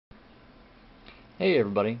Hey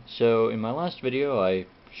everybody, so in my last video I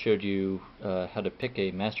showed you how to pick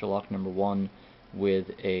a master lock number 1 with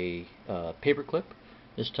a paper clip.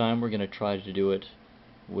 This time we're going to try to do it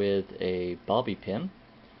with a bobby pin,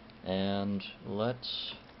 and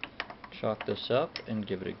let's chalk this up and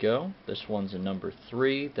give it a go. This one's a number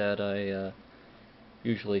 3 that I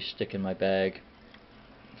usually stick in my bag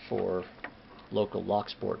for local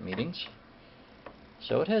lock sport meetings.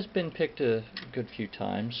 So it has been picked a good few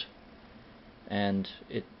times, and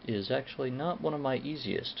it is actually not one of my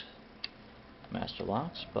easiest master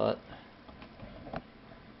locks, but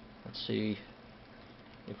let's see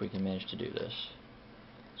if we can manage to do this.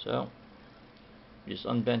 So just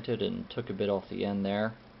unbent it and took a bit off the end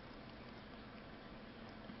there.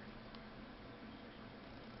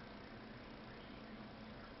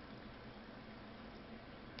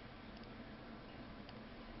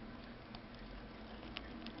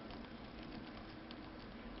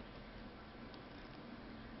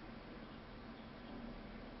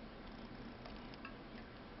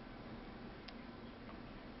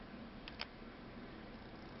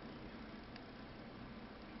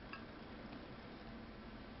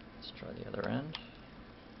 Let's try the other end.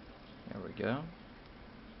 There we go.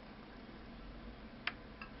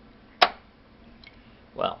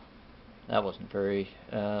 Well, that wasn't very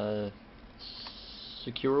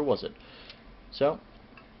secure, was it? So,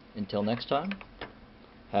 until next time,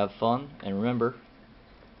 have fun, and remember,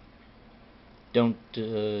 don't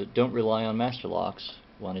rely on master locks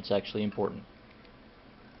when it's actually important.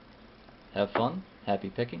 Have fun,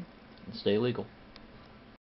 happy picking, and stay legal.